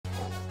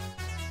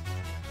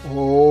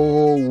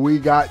Oh, we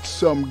got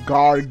some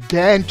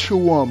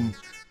gargantuan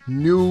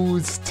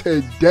news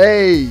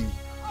today.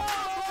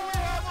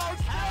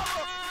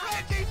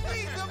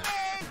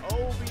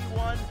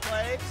 Obi-Wan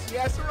plays.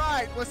 That's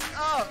right. What's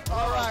up?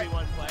 All right.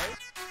 Obi-Wan plays.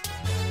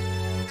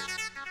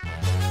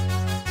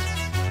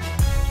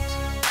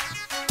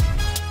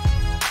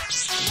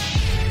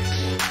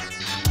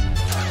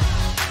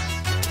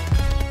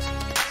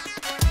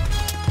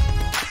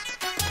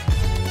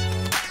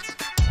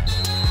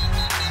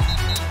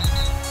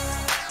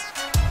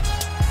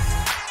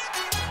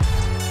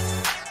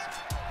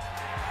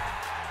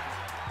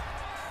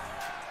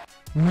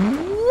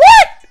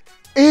 What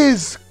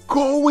is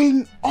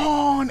going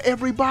on,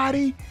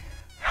 everybody?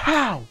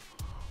 How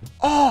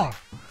are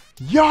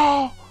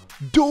y'all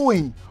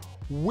doing?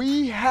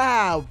 We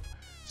have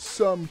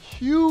some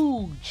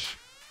huge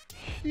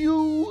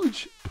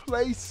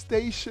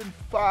PlayStation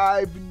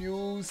 5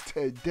 news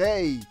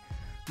today.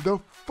 The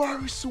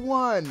first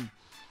one,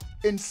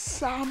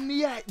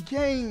 Insomniac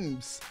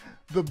Games,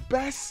 the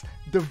best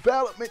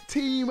development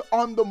team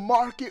on the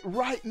market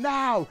right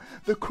now,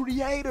 the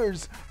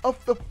creators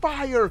of the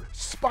Fire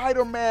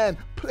Spider-Man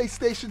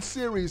PlayStation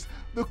series,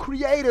 the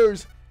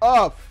creators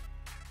of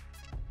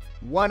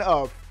one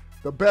of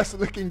the best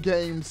looking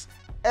games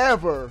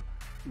ever,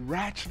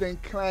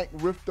 Ratchet & Clank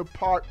Rift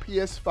Apart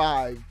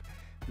PS5.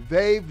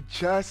 They've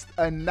just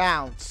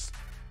announced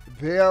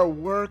they're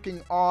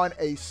working on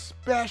a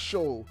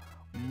special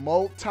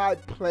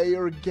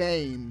multiplayer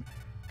game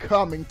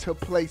coming to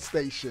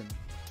PlayStation.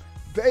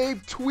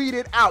 They've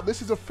tweeted out,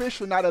 this is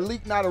official, not a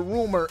leak, not a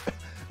rumor.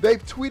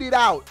 They've tweeted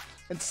out,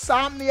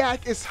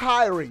 Insomniac is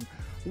hiring.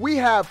 We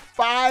have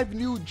 5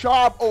 new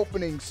job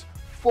openings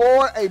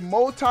for a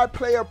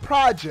multiplayer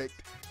project.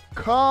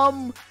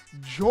 Come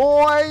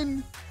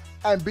join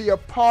and be a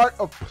part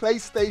of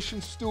PlayStation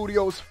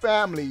Studios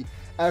family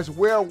as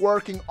we're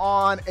working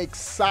on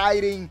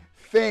exciting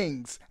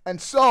things. And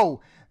so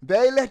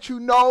they let you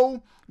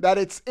know that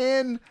it's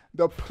in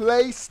the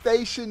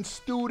PlayStation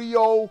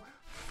Studio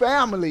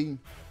family,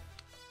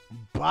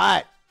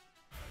 but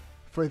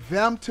for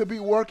them to be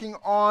working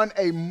on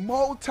a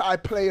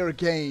multiplayer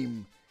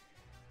game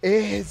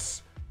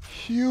is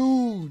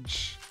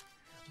huge,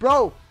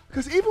 bro.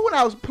 Because even when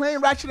I was playing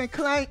Ratchet &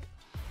 Clank,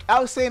 I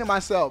was saying to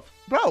myself,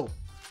 bro,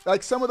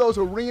 like some of those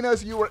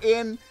arenas you were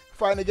in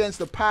fighting against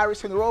the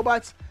pirates and the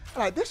robots,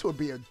 like this would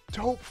be a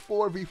dope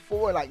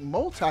 4v4 like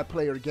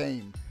multiplayer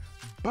game.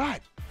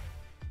 But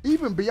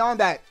even beyond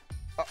that,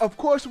 of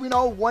course, we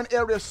know one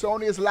area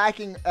Sony is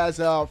lacking as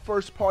a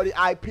first-party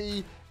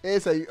IP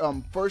is a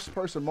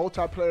first-person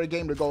multiplayer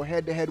game to go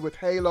head-to-head with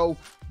Halo.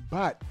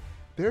 But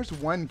there's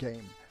one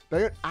game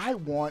that I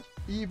want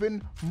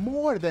even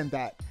more than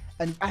that.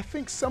 And I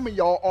think some of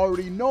y'all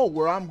already know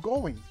where I'm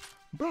going.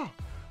 Bro,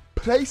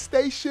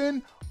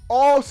 PlayStation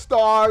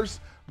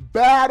All-Stars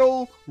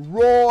Battle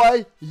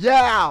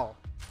Royale.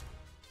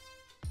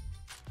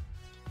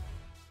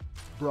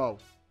 Bro.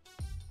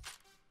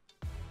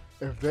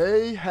 If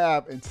they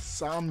have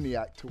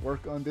Insomniac to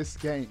work on this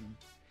game,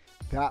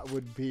 that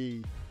would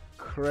be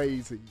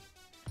crazy.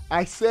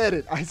 I said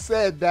it. I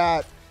said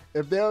that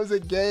if there was a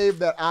game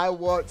that I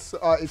want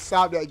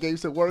Insomniac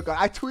games to work on,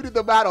 I tweeted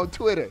them out on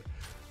Twitter.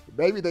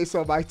 Maybe they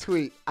saw my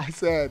tweet. I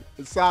said,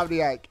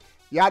 Insomniac,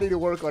 y'all need to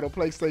work on a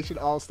PlayStation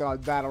All-Star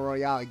Battle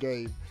Royale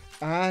game.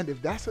 And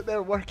if that's what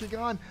they're working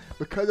on,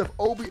 because of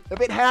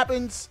if it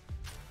happens,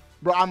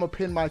 bro, I'm going to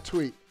pin my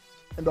tweet.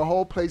 And the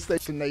whole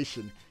PlayStation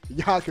Nation,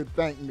 y'all can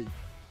thank me.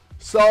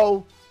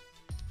 So,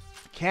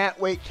 can't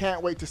wait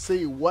to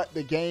see what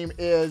the game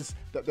is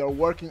that they're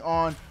working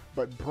on.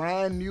 But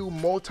brand new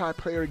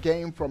multiplayer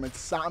game from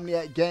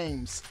Insomniac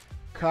Games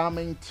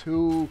coming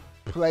to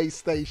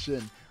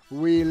PlayStation.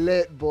 We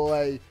lit,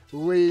 boy.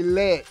 We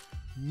lit.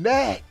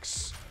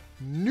 Next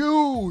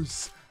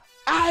news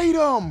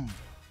item.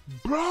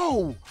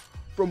 Bro,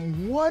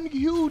 from one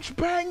huge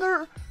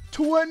banger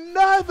to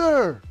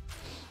another.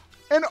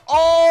 An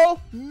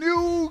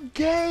all-new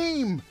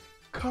game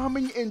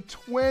coming in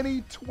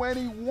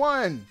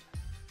 2021.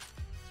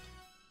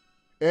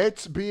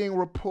 It's being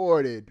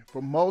reported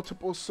from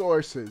multiple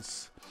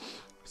sources.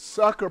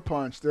 Sucker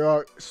Punch,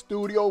 the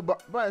studio,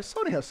 but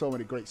Sony has so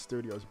many great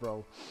studios,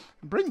 bro.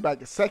 Bring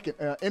back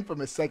a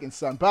infamous Second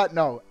Son, but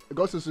no,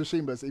 Ghost of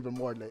Tsushima is even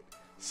more lit.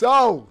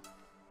 So,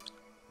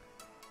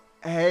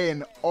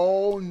 an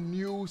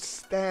all-new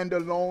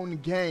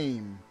standalone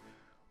game,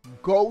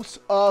 Ghost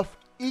of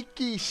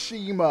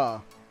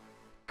Tsushima,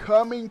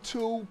 coming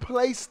to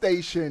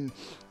PlayStation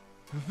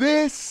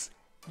this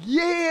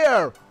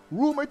year.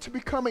 Rumored to be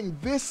coming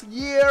this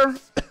year.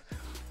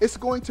 It's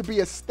going to be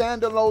a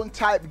standalone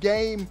type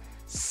game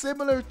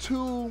similar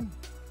to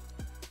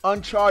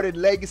Uncharted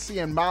Legacy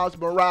and Miles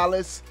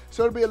Morales.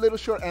 So it'll be a little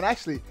short. And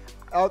actually,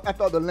 I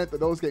thought the length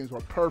of those games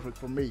were perfect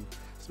for me,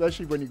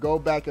 especially when you go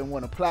back and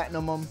want to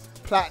platinum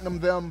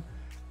them.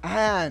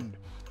 And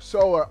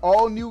so an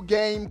all-new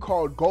game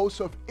called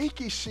Ghost of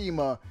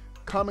Tsushima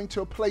coming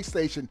to a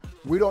PlayStation.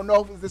 We don't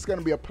know if this is going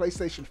to be a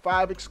PlayStation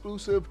 5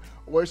 exclusive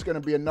or it's going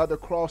to be another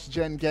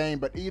cross-gen game,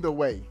 but either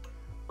way,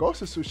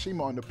 Ghost of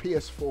Tsushima on the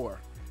PS4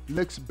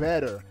 looks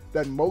better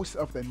than most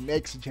of the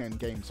next-gen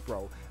games,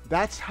 bro.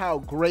 That's how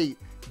great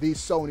these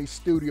Sony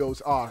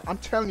studios are. I'm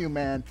telling you,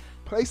 man,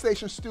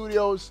 PlayStation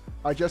studios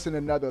are just in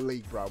another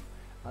league, bro.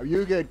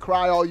 You can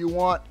cry all you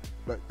want,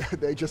 but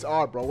they just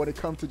are, bro. When it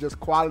comes to just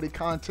quality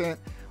content,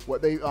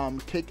 what they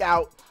kick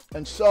out.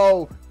 And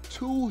so,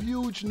 2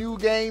 huge new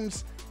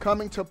games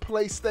coming to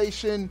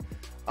PlayStation.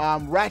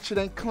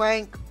 Ratchet &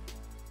 Clank,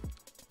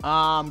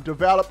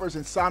 developers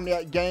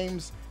Insomniac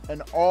Games,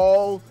 an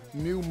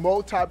all-new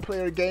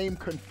multiplayer game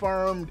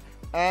confirmed,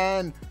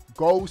 and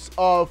Ghost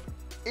of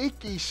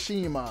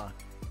Tsushima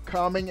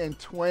coming in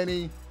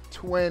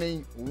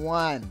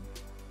 2021.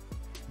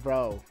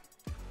 Bro,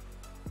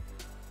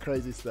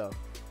 crazy stuff.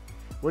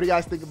 What do you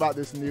guys think about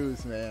this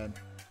news, man?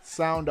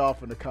 Sound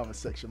off in the comment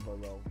section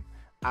below.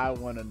 I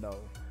want to know.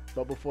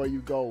 But before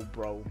you go,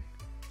 bro,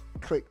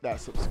 click that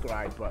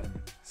subscribe button.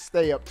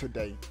 Stay up to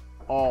date.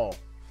 All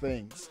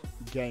things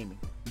gaming,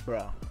 bro.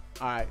 All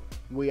right,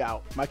 we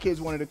out. My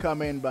kids wanted to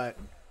come in, but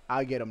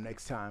I'll get them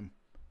next time.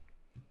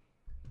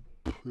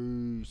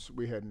 Peace.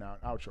 We heading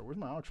out. Outro. Where's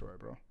my outro at,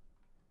 bro?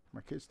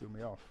 My kids threw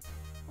me off.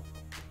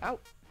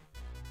 Out.